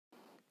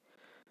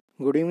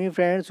Good evening,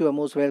 friends. You are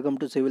most welcome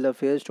to Civil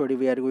Affairs. Today,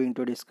 we are going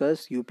to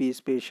discuss UP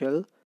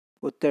Special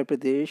Uttar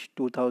Pradesh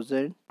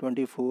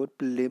 2024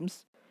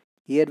 Prelims.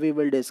 Here, we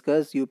will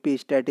discuss UP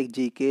Static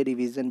GK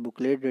revision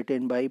booklet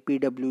written by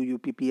PW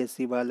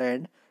UPPSC Wala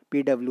and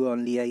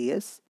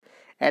PWOnlyIas.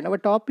 And our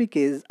topic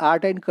is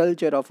Art and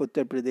Culture of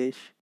Uttar Pradesh.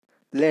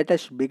 Let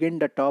us begin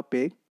the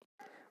topic.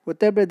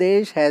 Uttar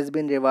Pradesh has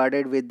been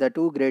rewarded with the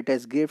two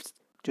greatest gifts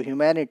to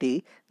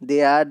humanity.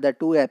 They are the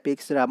two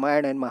epics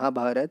Ramayana and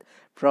Mahabharata.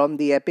 From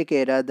the epic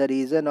era, the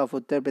region of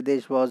Uttar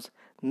Pradesh was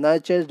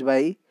nurtured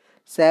by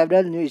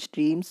several new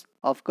streams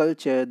of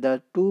culture,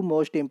 the two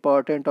most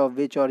important of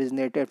which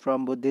originated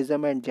from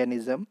Buddhism and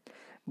Jainism.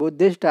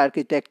 Buddhist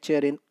architecture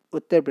in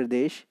Uttar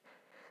Pradesh.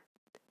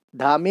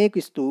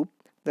 Dhamek Stoop.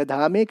 The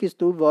Dhamek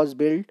Stoop was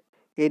built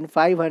in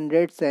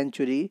 500th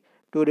century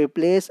to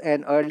replace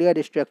an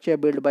earlier structure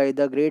built by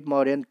the great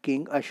Mauryan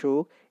king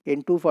Ashok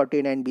in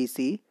 249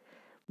 BC.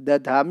 The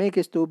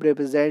Dhamek Stoop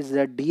represents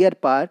the Deer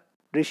Park,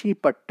 Rishi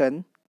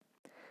Pattan.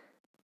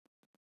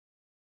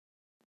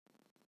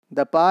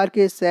 The park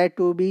is said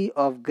to be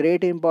of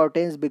great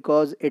importance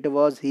because it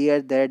was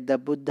here that the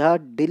Buddha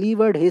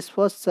delivered his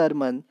first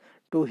sermon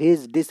to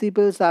his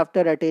disciples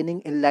after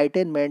attaining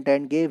enlightenment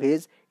and gave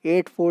his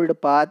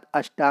eightfold path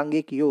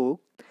Ashtangic Yoga.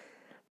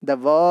 The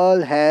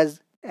wall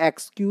has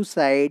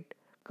exquisite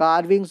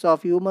carvings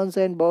of humans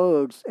and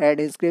birds and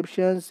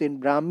inscriptions in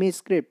Brahmi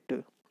script.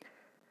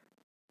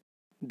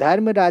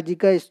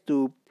 Dharmarajika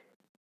Stoop.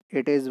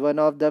 It is one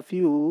of the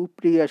few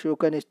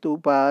pre-Ashokan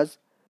stupas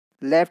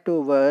left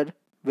over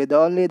with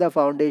only the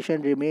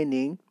foundation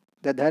remaining.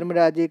 The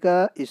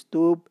Dharmarajika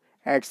Stoop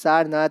at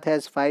Sarnath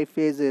has five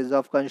phases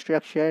of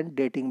construction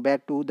dating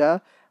back to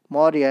the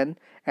Mauryan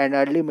and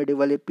early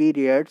medieval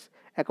periods.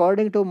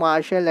 According to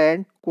Marshall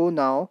and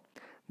Konau,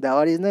 the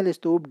original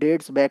stoop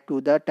dates back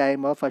to the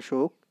time of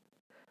Ashok.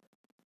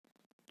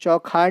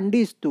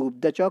 Chaukhandi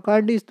Stoop. The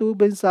Chaukhandi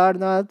Stoop in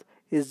Sarnath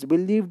is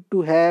believed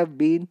to have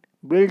been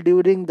built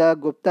during the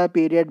Gupta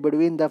period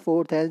between the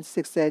 4th and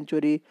 6th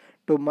century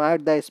to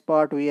mark the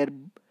spot where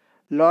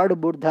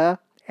Lord Buddha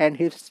and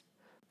his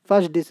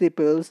first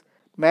disciples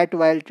met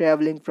while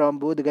traveling from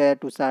Bodh Gaya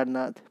to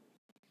Sarnath.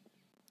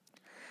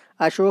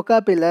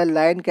 Ashoka Pillar,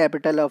 line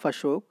capital of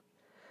Ashok.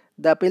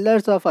 The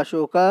pillars of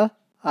Ashoka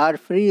are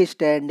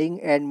freestanding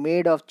and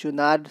made of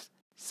Chunar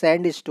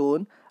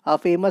sandstone, a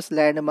famous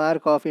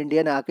landmark of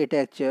Indian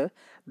architecture.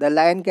 The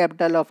lion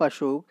capital of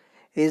Ashok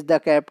is the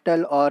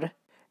capital or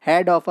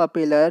head of a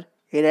pillar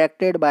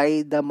erected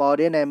by the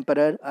Mauryan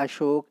Emperor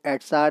Ashok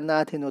at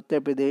Sarnath in Uttar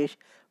Pradesh.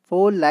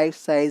 Four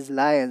life-size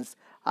lions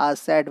are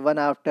set one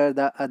after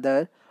the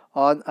other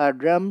on a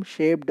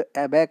drum-shaped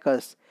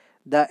abacus.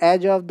 The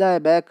edge of the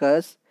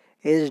abacus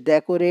is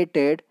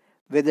decorated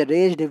with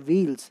raised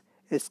wheels.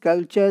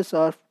 Sculptures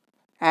of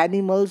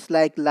animals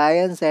like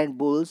lions and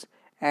bulls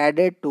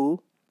added to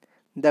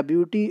the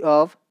beauty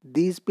of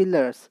these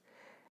pillars.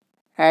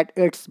 At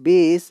its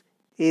base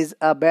is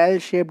a bell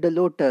shaped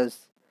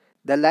lotus.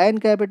 The lion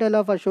capital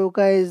of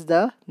Ashoka is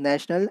the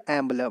national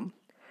emblem.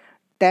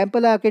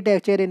 Temple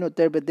architecture in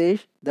Uttar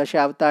Pradesh, the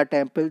Dashavtar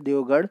Temple,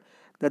 Deogarh.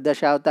 The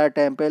Dashavtar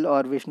Temple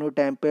or Vishnu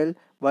Temple,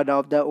 one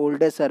of the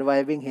oldest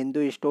surviving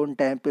Hindu stone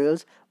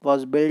temples,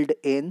 was built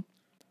in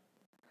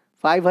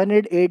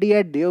 580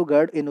 at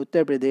Deogarh in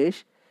Uttar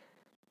Pradesh.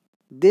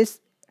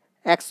 This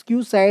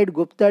exquisite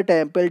Gupta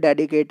temple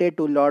dedicated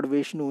to Lord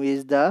Vishnu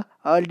is the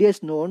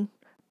earliest known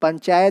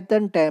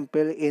Panchayatan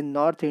temple in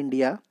North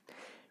India.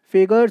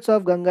 Figures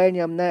of Ganga and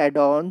Yamuna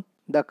adorn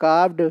the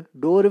carved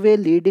doorway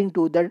leading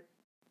to the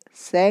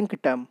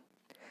sanctum.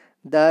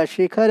 The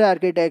Shikhar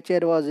architecture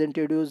was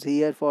introduced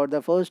here for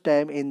the first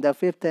time in the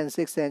 5th and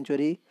 6th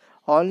century.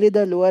 Only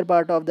the lower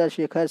part of the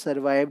Shikhar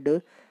survived,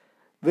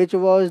 which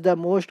was the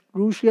most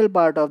crucial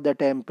part of the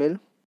temple.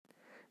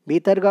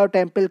 Bhitargaon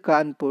Temple,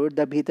 Kanpur.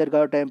 The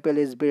Bhitargaon Temple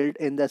is built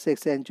in the 6th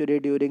century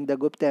during the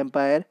Gupta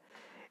Empire.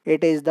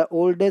 It is the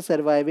oldest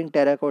surviving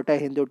terracotta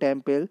Hindu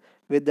temple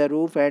with the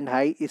roof and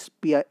high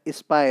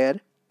spire.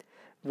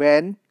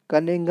 When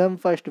Cunningham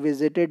first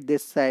visited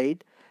this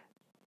site,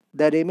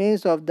 the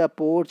remains of the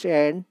porch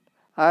and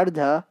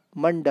Ardha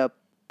Mandap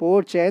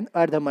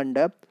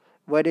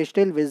were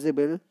still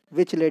visible,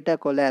 which later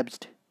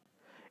collapsed.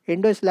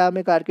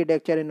 Indo-Islamic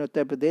architecture in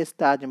Uttar Pradesh,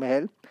 Taj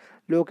Mahal.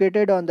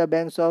 Located on the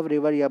banks of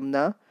river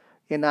Yamuna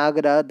in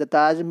Agra, the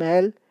Taj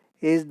Mahal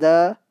is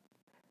the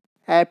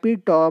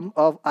epitome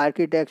of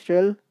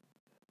architectural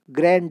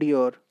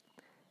grandeur.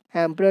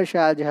 Emperor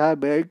Shah Jahan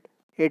built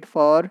it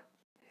for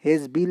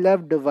his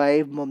beloved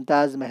wife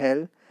Mumtaz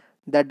Mahal.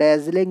 The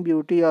dazzling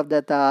beauty of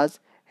the Taj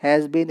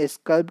has been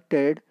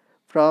sculpted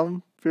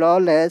from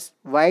flawless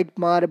white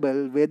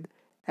marble with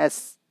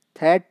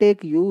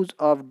aesthetic use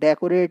of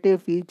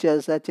decorative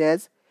features such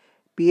as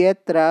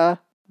pietra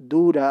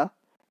dura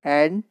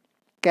and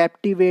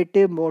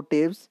captivative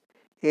motifs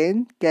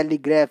in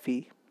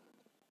calligraphy.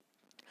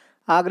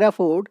 Agra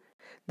Fort.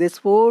 This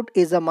fort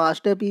is a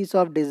masterpiece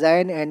of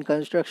design and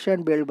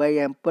construction built by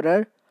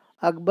Emperor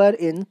Akbar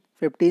in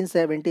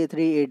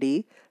 1573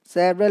 AD.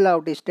 Several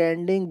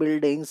outstanding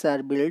buildings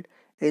are built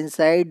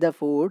inside the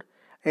fort.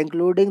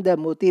 including the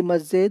Moti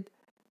Masjid,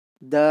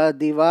 the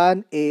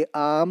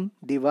Diwan-e-Aam,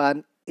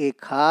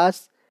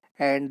 Diwan-e-Khas,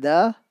 and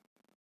the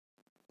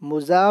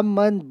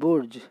Muzamman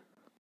Burj,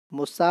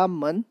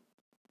 Musamman,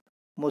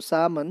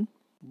 Musamman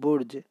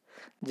Burj.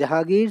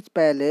 Jahangir's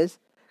palace,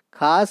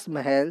 Khas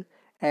Mahal,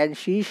 and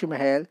Sheesh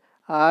Mahal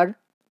are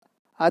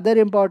other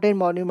important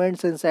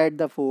monuments inside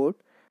the fort.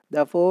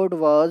 The fort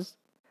was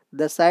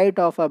the site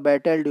of a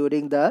battle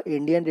during the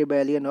Indian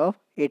Rebellion of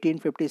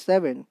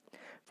 1857.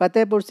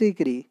 Fatehpur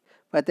Sikri.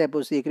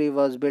 Fatehpur Sikri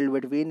was built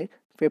between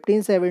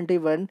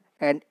 1571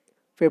 and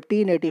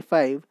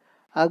 1585.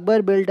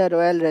 Akbar built a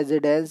royal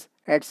residence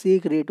at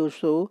Sikri to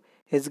show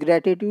his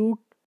gratitude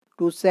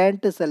to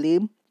Sant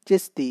Salim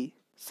Chishti,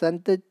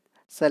 Sant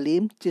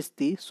Salim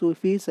Chishti,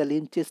 Sufi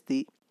Salim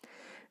Chishti,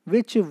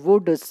 which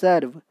would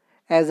serve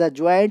as a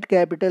joint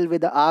capital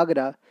with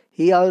Agra.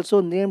 He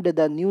also named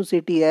the new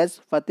city as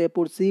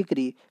Fatehpur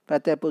Sikri.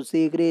 Fatehpur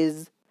Sikri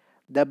is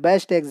the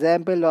best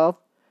example of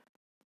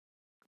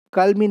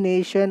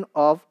culmination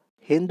of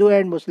Hindu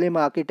and Muslim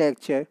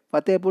architecture.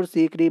 Fatehpur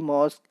Sikri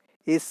Mosque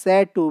is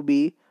said to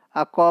be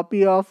a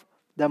copy of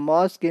the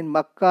mosque in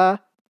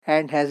Makkah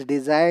and has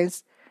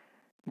designs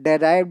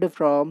derived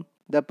from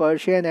the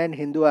Persian and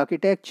Hindu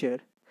architecture.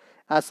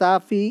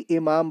 Asafi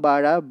Imam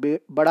Bada,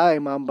 Bada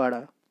Imam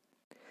Bada.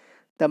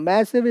 The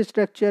massive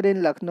structure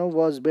in Lucknow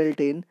was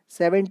built in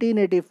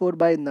 1784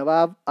 by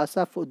Nawab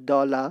Asaf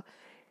Uddaulah.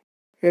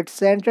 Its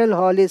central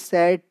hall is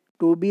said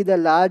to be the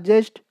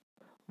largest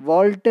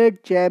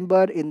vaulted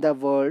chamber in the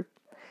world.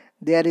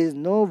 There is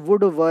no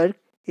woodwork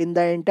in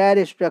the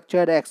entire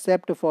structure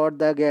except for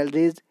the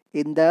galleries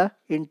in the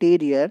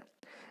interior.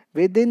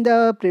 Within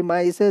the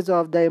premises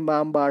of the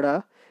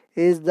Imambara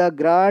is the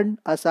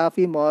Grand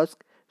Asafi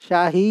Mosque.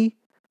 Shahi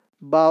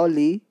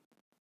Baoli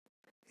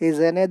is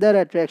another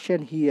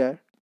attraction here.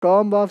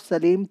 Tomb of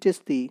Salim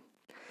Chishti.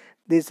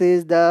 This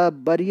is the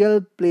burial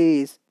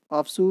place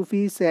of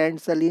Sufi Saint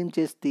Salim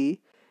Chishti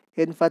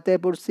in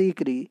Fatehpur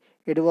Sikri.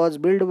 It was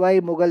built by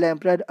Mughal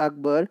Emperor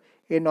Akbar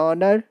in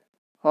honor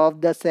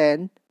of the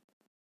saint.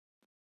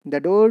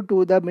 The door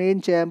to the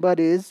main chamber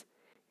is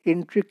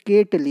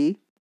intricately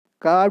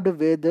carved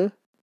with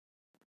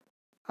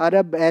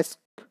arabesque,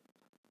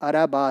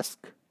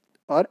 arabesque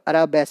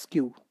arabesque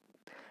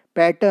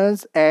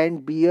patterns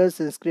and bears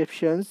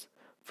inscriptions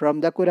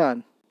from the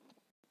Quran.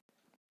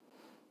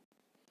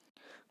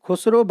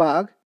 Khusro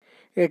Bagh.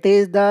 It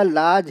is the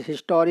large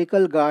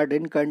historical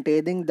garden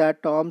containing the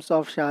tombs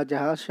of Shah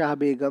Jahan, Shah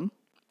Begum.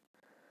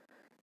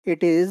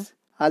 It is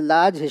a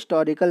large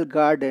historical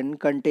garden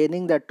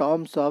containing the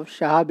tombs of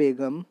Shah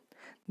Begum,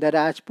 the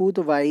Rajput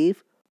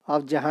wife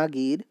of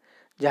Jahangir,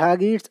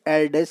 Jahangir's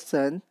eldest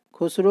son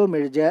Khusro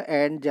Mirza,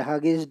 and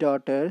Jahangir's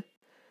daughter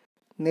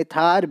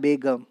Nithar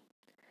Begum.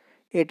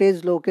 It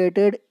is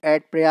located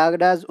at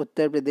Prayagraj,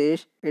 Uttar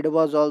Pradesh. It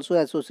was also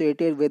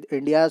associated with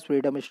India's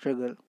freedom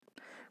struggle.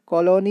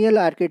 Colonial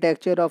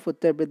architecture of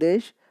Uttar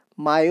Pradesh.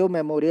 Mayo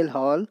Memorial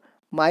Hall.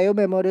 Mayo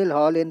Memorial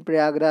Hall in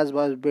Prayagraj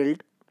was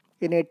built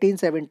in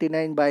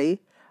 1879 by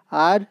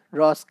R.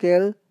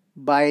 Roscoe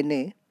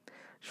Baine,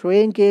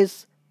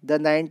 showcase the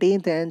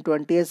 19th and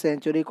 20th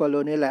century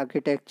colonial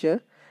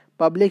architecture.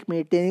 Public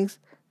meetings,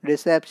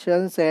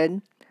 receptions,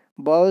 and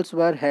balls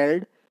were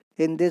held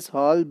in this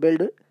hall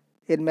built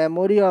in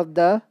memory of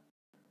the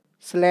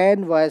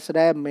slain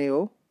Viceroy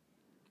Mayo.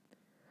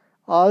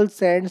 All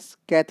Saints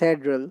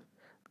Cathedral.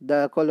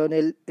 The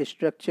colonial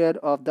structure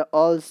of the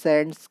All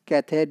Saints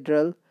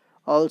Cathedral,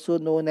 also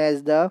known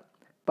as the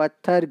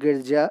Patthar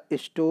Girja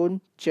Stone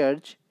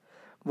Church,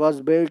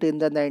 was built in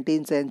the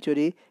 19th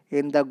century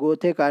in the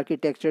Gothic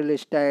architectural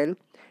style.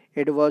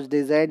 It was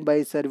designed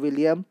by Sir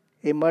William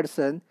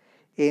Emerson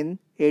in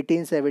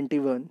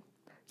 1871.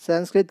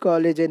 Sanskrit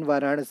College in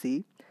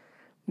Varanasi.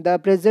 The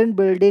present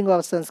building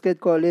of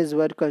Sanskrit College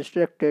were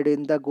constructed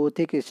in the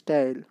Gothic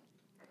style.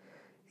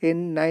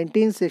 In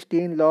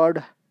 1916,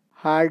 Lord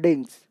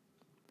Hardinge,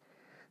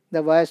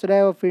 the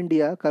Viceroy of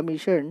India,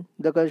 commissioned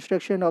the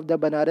construction of the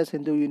Banaras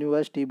Hindu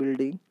University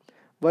building,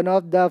 one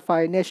of the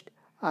finest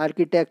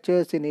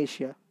architectures in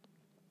Asia.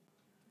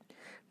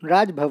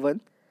 Raj Bhavan.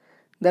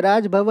 The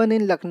Raj Bhavan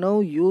in Lucknow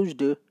used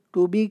to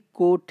be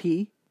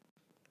Hayat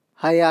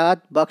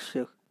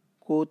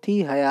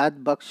Kothi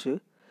Hayat Baksh,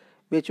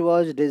 which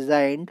was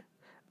designed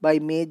by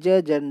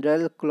Major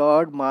General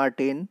Claude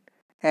Martin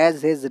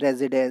as his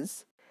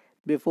residence.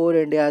 Before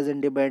India's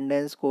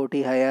independence,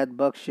 Koti Hayat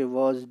Baksh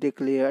was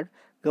declared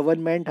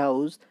Government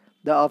House,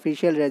 the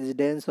official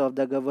residence of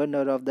the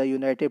Governor of the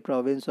United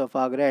Province of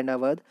Agra and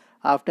Awadh.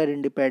 After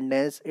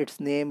independence,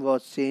 its name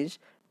was changed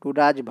to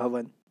Raj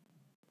Bhavan.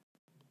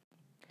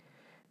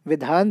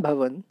 Vidhan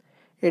Bhavan.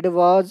 It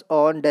was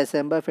on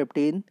December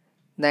 15,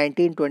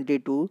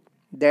 1922,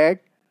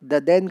 that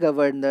the then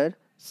Governor,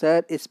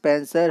 Sir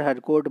Spencer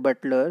Harcourt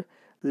Butler,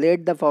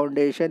 laid the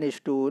foundation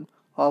stone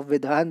of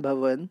Vidhan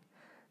Bhavan,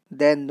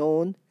 then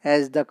known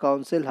as the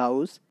Council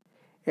House.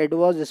 It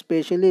was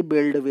specially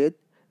built with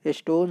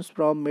stones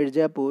from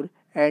Mirzapur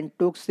and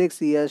took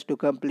 6 years to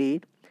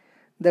complete.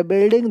 The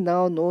building,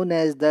 now known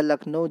as the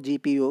Lucknow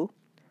GPO,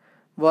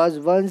 was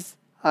once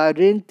a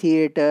ring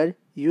theatre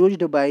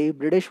used by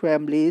British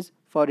families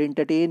for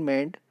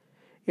entertainment.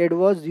 It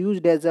was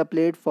used as a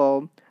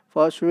platform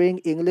for showing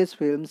English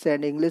films,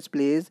 and English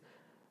plays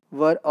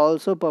were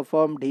also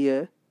performed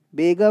here.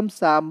 Begum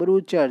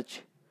Samru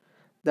Church.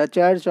 The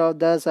church of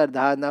the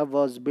Sardhana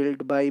was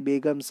built by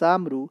Begum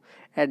Samru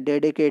and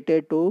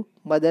dedicated to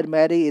Mother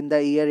Mary in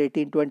the year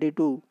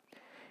 1822.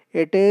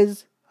 It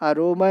is a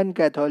Roman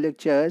Catholic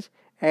church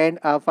and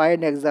a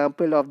fine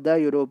example of the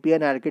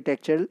European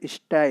architectural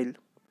style.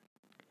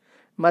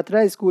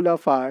 Mathura School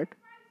of Art.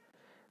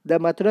 The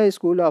Mathura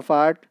School of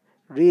Art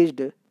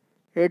reached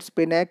its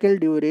pinnacle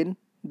during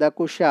the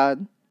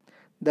Kushan.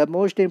 The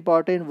most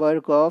important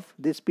work of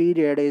this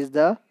period is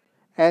the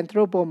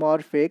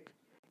anthropomorphic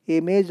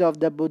image of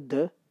the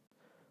Buddha,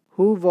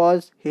 who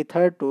was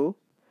hitherto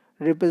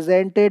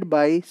represented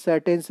by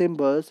certain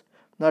symbols.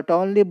 Not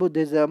only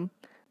Buddhism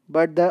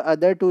but the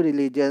other two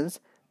religions,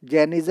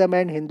 Jainism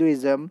and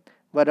Hinduism,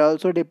 were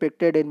also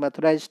depicted in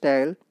Mathura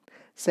style.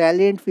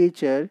 Salient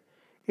feature: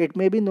 it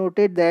may be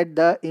noted that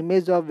the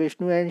image of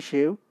Vishnu and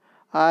Shiv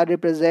are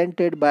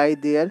represented by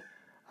their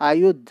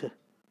ayudh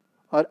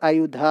or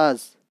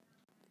ayudhas.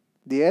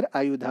 Their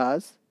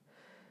ayudhas.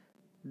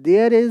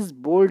 There is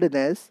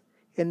boldness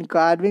in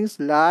carvings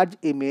large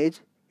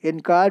image.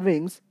 In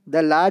carvings,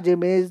 the large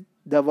image,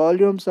 the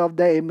volumes of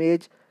the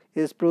image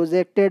is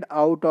projected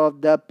out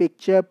of the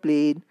picture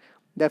plane.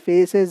 The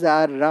faces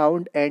are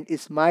round and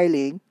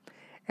smiling,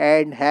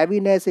 and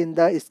heaviness in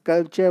the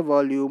sculpture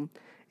volume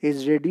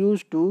is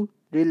reduced to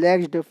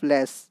relaxed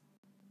flesh.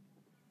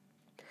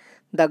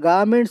 The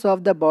garments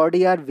of the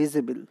body are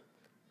visible.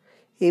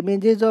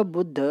 Images of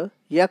Buddha,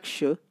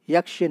 Yaksha,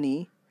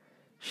 Yakshani,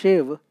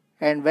 Shiv,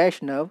 and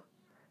Vaishnav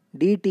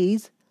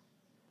deities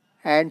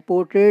and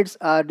portraits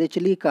are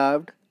richly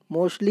carved.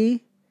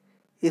 Mostly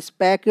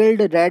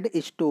speckled red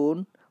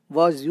stone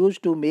was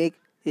used to make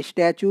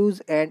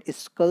statues and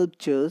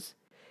sculptures.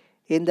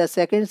 In the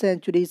 2nd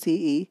century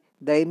CE,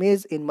 the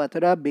image in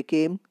Mathura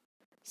became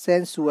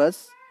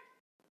sensuous,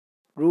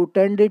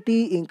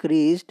 rotundity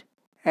increased,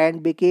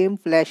 and became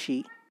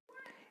flashy.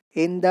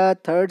 In the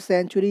 3rd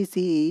century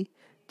CE,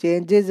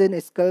 changes in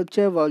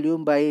sculpture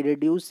volume by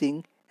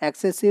reducing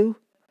excessive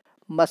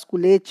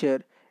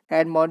musculature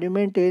and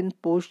monument in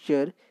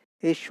posture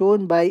is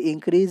shown by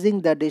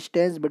increasing the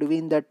distance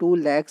between the two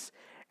legs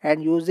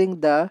and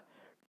using the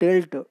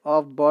tilt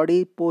of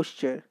body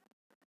posture.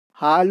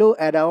 Halo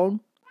around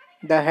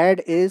the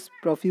head is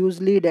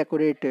profusely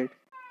decorated.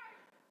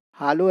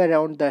 Halo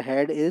around the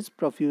head is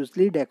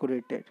profusely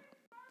decorated.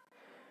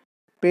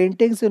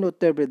 Paintings in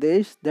Uttar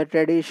Pradesh. The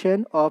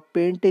tradition of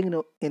painting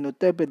in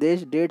Uttar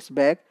Pradesh dates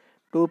back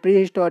to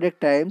prehistoric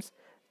times,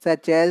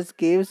 such as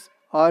caves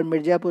or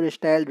Mirzapur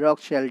style rock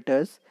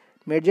shelters.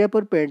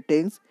 Mirzapur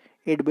paintings.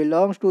 It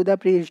belongs to the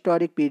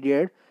prehistoric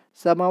period.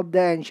 Some of the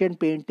ancient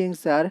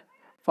paintings are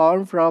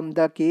found from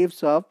the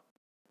caves of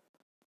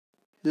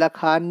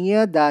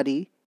Lakhania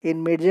Dari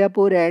in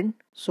Mirzapur and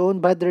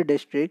Sonbhadra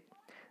district.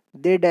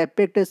 They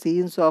depict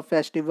scenes of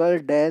festival,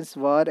 dance,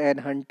 war,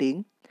 and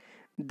hunting.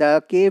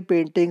 The cave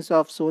paintings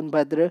of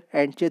Sonbhadra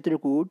and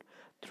Chitrakoot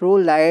throw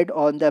light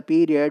on the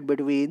period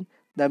between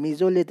the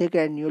Mesolithic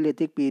and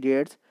Neolithic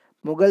periods.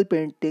 Mughal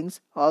paintings,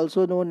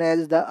 also known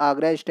as the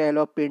Agra style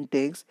of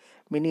paintings,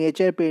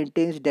 miniature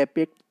paintings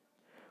depict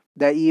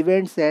the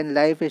events and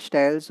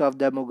lifestyles of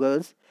the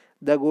Mughals.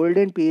 The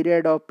golden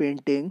period of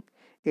painting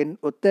in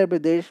Uttar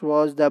Pradesh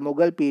was the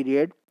Mughal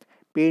period.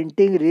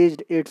 Painting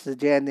reached its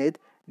zenith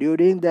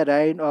during the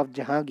reign of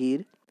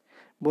Jahangir.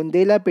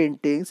 Bundela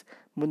paintings.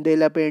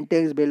 Bundela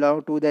paintings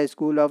belong to the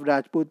school of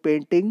Rajput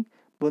painting.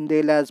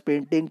 Bundela's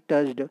painting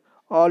touched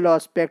all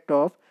aspects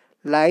of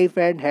life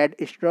and had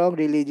strong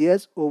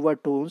religious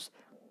overtones.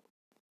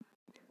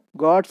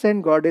 Gods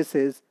and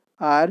goddesses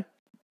are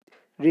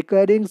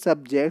recurring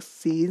subjects,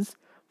 scenes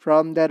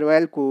from the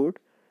royal court,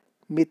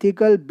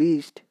 mythical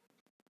beasts,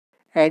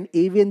 and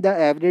even the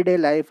everyday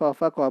life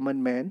of a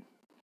common man.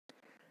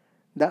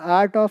 The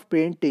art of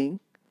painting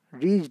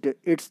reached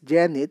its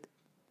zenith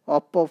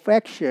of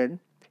perfection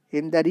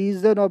in the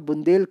region of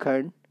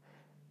Bundelkhand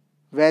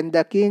when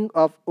the king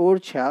of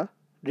Orcha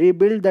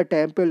rebuilt the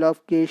temple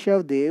of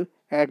Keshav Dev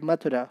at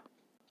Mathura.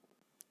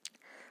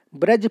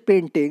 Braj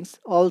paintings,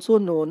 also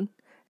known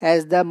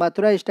as the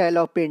Mathura style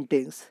of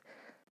paintings.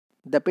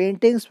 The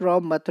paintings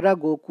from Mathura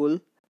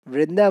Gokul,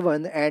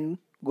 Vrindavan and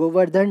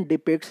Govardhan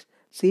depicts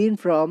scene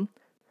from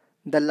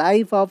the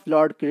life of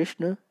Lord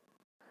Krishna.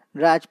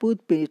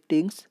 Rajput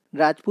paintings.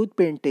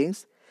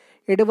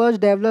 It was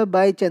developed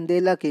by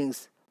Chandela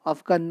kings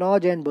of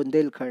Kannauj and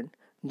Bundelkhand,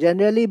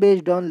 generally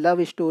based on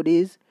love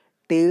stories,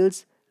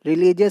 tales,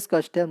 religious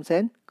customs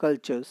and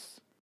cultures.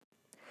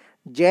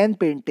 Jain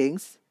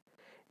paintings.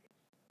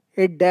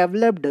 It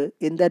developed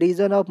in the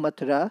region of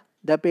Mathura.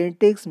 The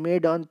paintings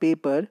made on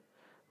paper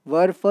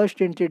were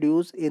first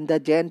introduced in the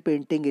Jain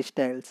painting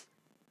styles.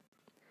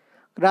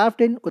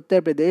 Craft in Uttar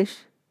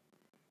Pradesh.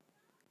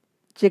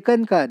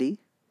 Chikankari.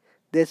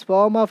 This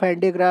form of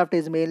handicraft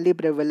is mainly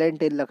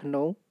prevalent in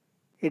Lucknow.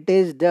 It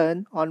is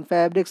done on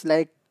fabrics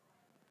like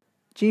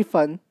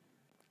chiffon,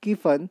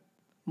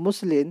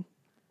 muslin,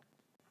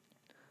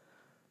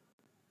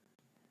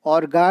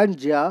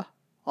 organza,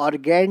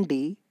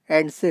 organdy,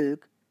 and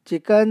silk,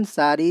 chicken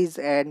saris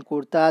and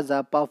kurtas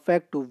are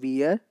perfect to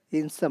wear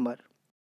in summer.